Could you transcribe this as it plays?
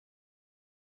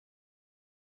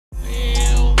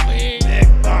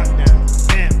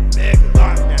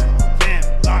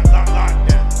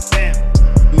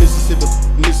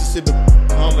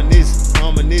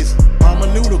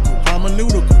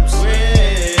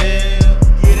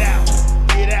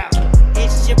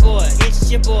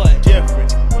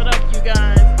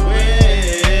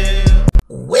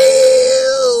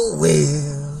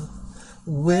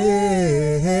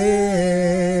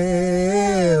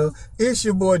It's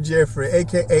your boy Jeffrey,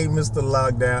 a.k.a. Mr.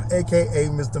 Lockdown, a.k.a.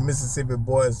 Mr. Mississippi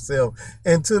Boy himself.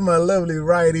 And to my lovely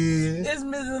right is... It's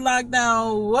Mr.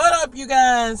 Lockdown. What up, you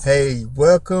guys? Hey,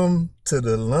 welcome to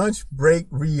the lunch break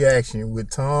reaction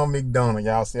with Tom MacDonald.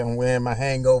 Y'all see I'm wearing my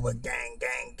hangover gang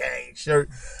shirt.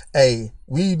 Hey,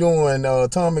 we doing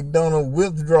Tom MacDonald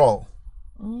Withdrawal.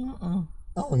 I don't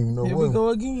even know Here what. we go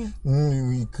again.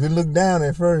 You could look down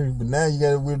at first, but now you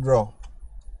got to withdraw.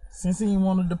 Since he didn't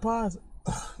want to deposit.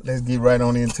 Let's get right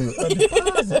on into it. A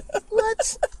deposit?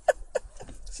 What?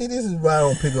 See, this is why I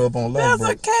don't pick up on long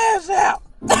breaks. That's a cash out.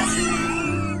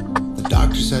 The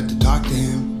doctor said to talk to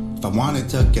him if I wanted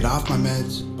to get off my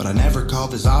meds, but I never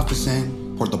called his office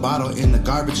and poured the bottle in the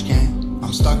garbage can.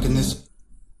 I'm stuck in this.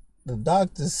 The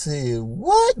doctor said,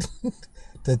 what?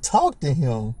 To talk to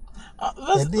him.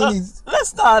 Let's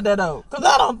start that out, because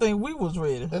I don't think we was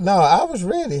ready. No, I was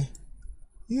ready.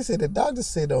 You said the doctor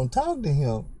said don't talk to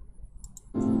him.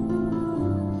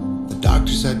 The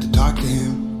doctor said to talk to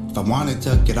him if I wanted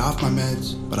to get off my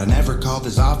meds, but I never called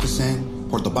his office and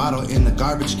poured the bottle in the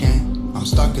garbage can. I'm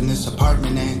stuck in this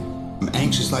apartment and I'm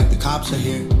anxious like the cops are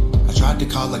here. I tried to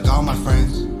call like all my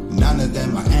friends, none of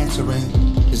them are answering.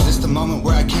 Is this the moment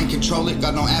where I can't control it?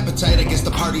 Got no appetite, I guess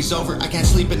the party's over. I can't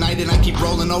sleep at night and I keep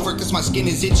rolling over, cause my skin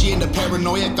is itchy and the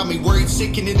paranoia got me worried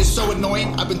sick and it is so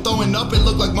annoying. I've been throwing up, it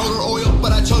looked like motor oil,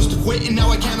 but I chose to quit and now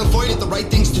I can't avoid it. The right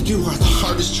things to do are the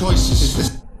hardest choices. Is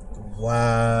this...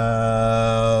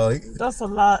 Wow. That's a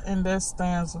lot in that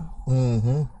stanza.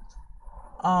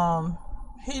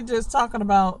 He just talking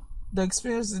about the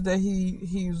experiences that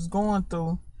he was going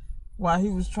through while he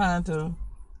was trying to,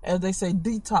 as they say,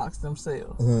 detox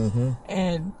themselves.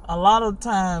 And a lot of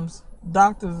times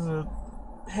doctors will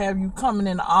have you coming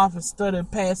in the office, study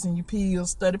passing you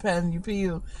pills, but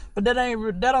that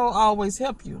don't always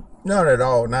help you. Not at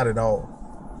all.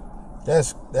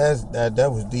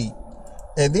 That was deep.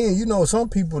 And then, you know, some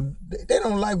people, they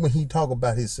don't like when he talk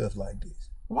about himself like this.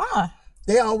 Why?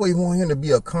 They always want him to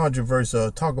be a controversy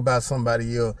or talk about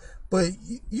somebody else. But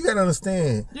you got to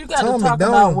understand. You got to talk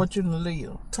about what you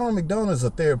live. Tom MacDonald is a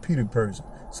therapeutic person.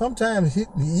 Sometimes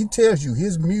he tells you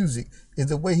his music is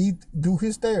the way he do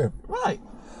his therapy. Right.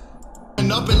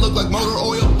 Up and look like motor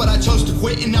oil, but I chose to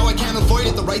quit and now I can't avoid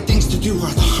it. The right things to do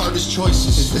are the hardest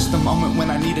choices. Is this the moment when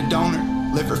I need a donor?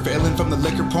 Liver failing from the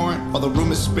liquor pouring, while the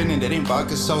room is spinning. It ain't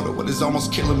vodka soda. What is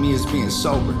almost killing me is being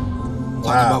sober. Talk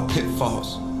about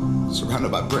pitfalls,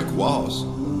 surrounded by brick walls.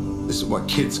 This is what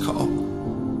kids call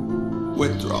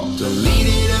withdrawal.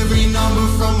 Deleted every number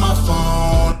from my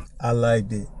phone. I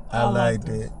liked it. I liked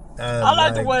it. I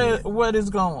like the way where it's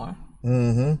going.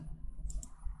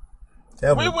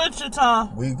 We with you,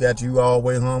 Tom. We got you all the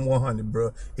way home 100,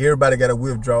 bro. Everybody got a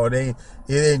withdrawal. It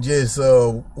ain't just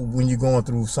when you're going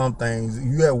through some things.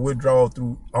 You have withdrawal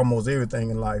through almost everything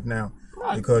in life now.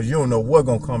 Right. Because you don't know what's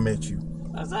going to come at you.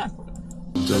 Exactly.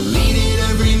 Deleted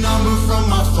every number from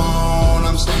my phone.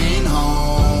 I'm staying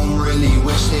home. Really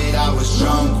wish that I was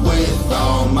drunk with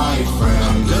all my friends.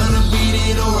 I'm gonna beat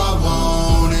it or I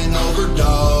won't and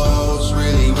overdose.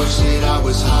 Really wish that I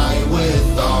was high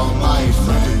with all my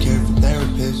friends. Careful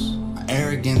therapist, my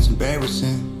arrogance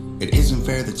embarrassing. It isn't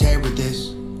fair to tear with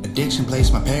this. Addiction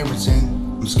placed my parents in.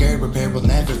 I'm scared repair will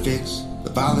never fix the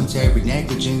voluntary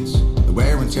negligence, the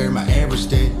wear and tear my errors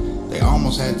did. They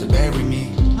almost had to bury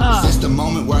me. Is this the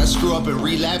moment where I screw up and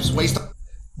relapse? Waste.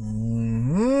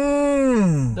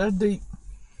 That's deep.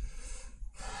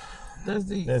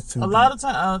 That's too a lot of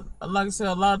time, like I said,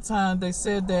 a lot of times they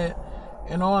said that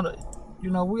in order,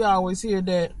 you know, we always hear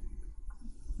that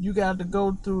you got to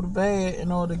go through the bad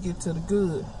in order to get to the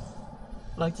good.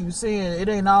 Like you were saying, it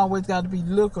ain't always got to be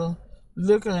liquor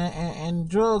and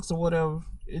drugs or whatever.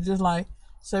 It's just like,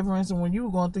 say for instance, when you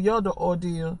were going through your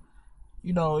ordeal,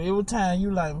 you know, it was time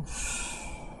you like,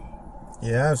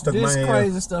 yeah, I stuck my hand. This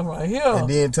crazy stuff right here. And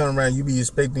then turn around, you be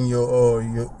expecting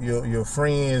your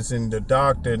friends and the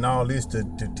doctor and all this to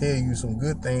tell you some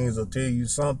good things or tell you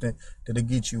something that'll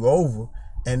get you over,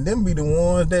 and them be the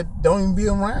ones that don't even be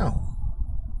around.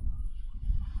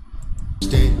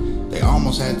 They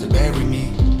almost had to bury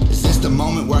me. Is this the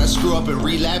moment where I screw up and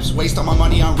relapse? Waste all my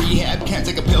money on rehab. Can't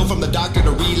take a pill from the doctor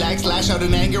to relax. Lash out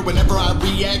in anger whenever I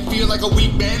react. Feel like a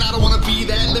weak man, I don't want to be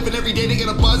that. Living every day to get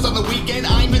a buzz on the weekend.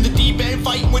 I'm in the deep end,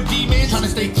 fighting with demons. Trying to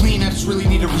stay clean, I just really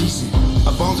need a reason.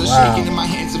 My bones are shaking in my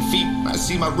hands and feet. I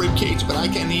see my rib cage, but I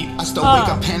can't eat. I still wake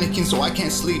up panicking, so I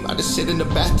can't sleep. I just sit in the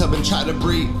bathtub and try to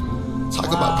breathe. Talk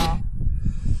about...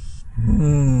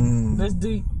 That's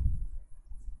deep.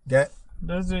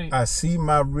 That's it. I see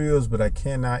my ribs, but I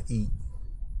cannot eat.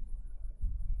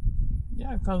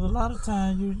 Yeah, because a lot of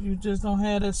times you just don't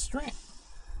have that strength.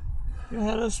 You don't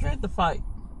have that strength to fight.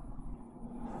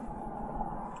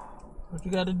 But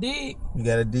you gotta dig. You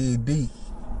gotta dig deep.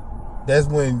 That's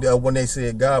when they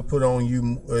said God put on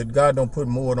you. God don't put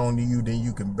more on you than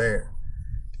you can bear.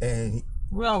 And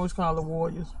we always call it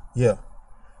warriors. Yeah.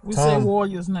 We say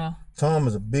warriors now. Tom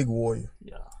is a big warrior.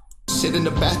 Yeah. Sit in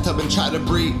the bathtub and try to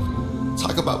breathe.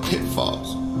 Talk about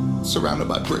pitfalls. Surrounded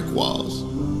by brick walls.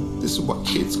 This is what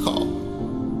kids call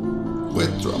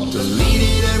withdrawals.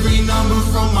 Deleted every number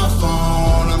from my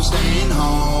phone. I'm staying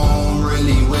home.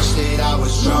 Really wish that I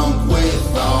was drunk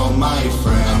with all my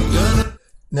friends.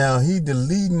 Now he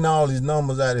deleting all his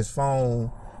numbers out his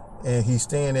phone, and he's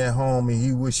staying at home, and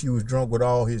he wish he was drunk with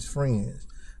all his friends.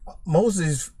 Most of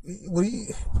his, he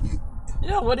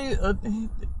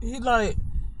like,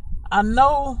 I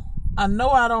know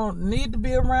I don't need to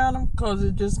be around him because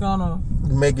it's just gonna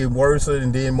make it worse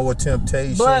and then more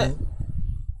temptation. But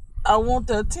I want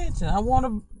the attention. I want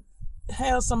to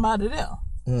have somebody there.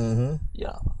 Mm-hmm.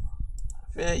 Yeah.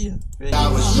 Feel you. I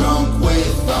was drunk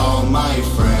with all my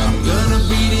friends. I'm gonna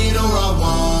beat it or I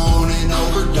won't and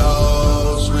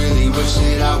overdose. Really wish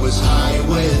that I was high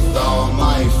with all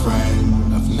my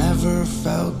friends. I've never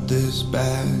felt this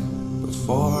bad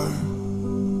before.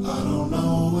 I don't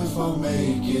know if I'll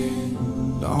make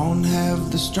it. Don't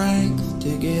have the strength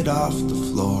to get off the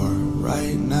floor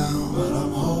right now, but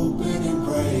I'm hoping and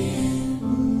praying.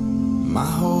 My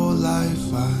whole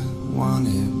life I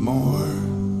wanted more.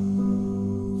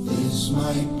 This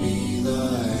might be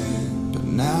the end, but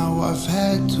now I've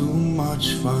had too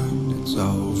much fun. It's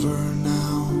over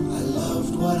now. I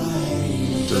loved what I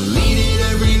hated. Deleted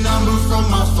every number from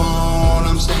my phone.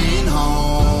 I'm staying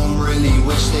home. Really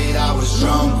wish that I was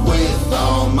drunk with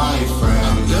all my friends.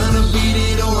 I'm gonna beat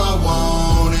it or I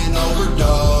won't and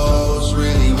overdose.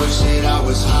 Really wish that I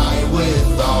was high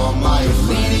with all my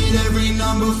friends. Deleted every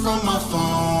number from my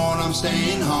phone. I'm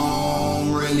staying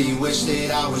home. Really wish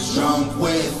that I was drunk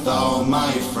with all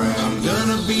my friends. I'm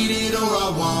gonna beat it or I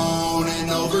won't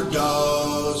and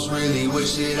overdose. Really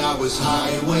wish that I was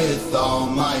high with all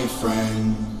my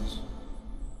friends.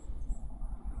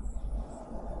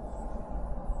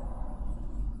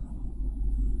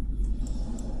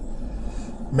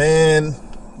 Man,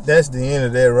 that's the end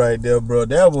of that right there, bro.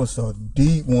 That was a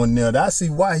deep one there. I see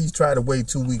why he's tried to wait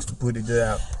 2 weeks to put it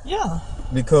out. Yeah.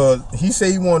 Because he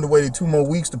said he wanted to wait 2 more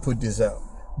weeks to put this out.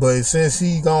 But since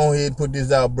he gone ahead and put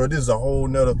this out, bro, this is a whole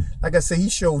nother, like I said, he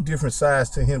showed different sides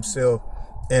to himself.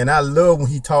 And I love when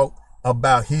he talked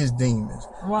about his demons.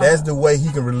 Right. That's the way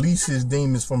he can release his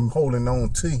demons from holding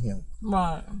on to him.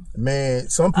 Right. Man,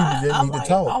 some people didn't need to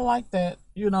talk. I like that.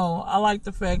 You know, I like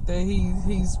the fact that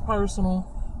he's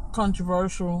personal,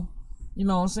 controversial. You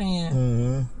know what I'm saying?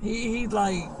 Mm-hmm. He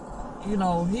like, you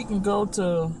know, he can go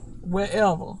to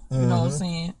wherever. You know what I'm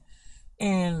saying?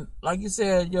 And like you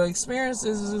said, your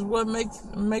experiences is what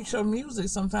makes your music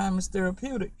sometimes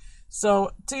therapeutic. So,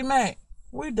 T-Mac,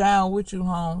 we down with you,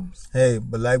 Holmes. Hey,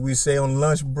 but like we say on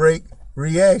lunch break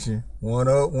reaction, one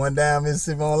up, one down,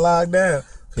 Mississippi on lockdown.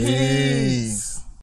 Peace.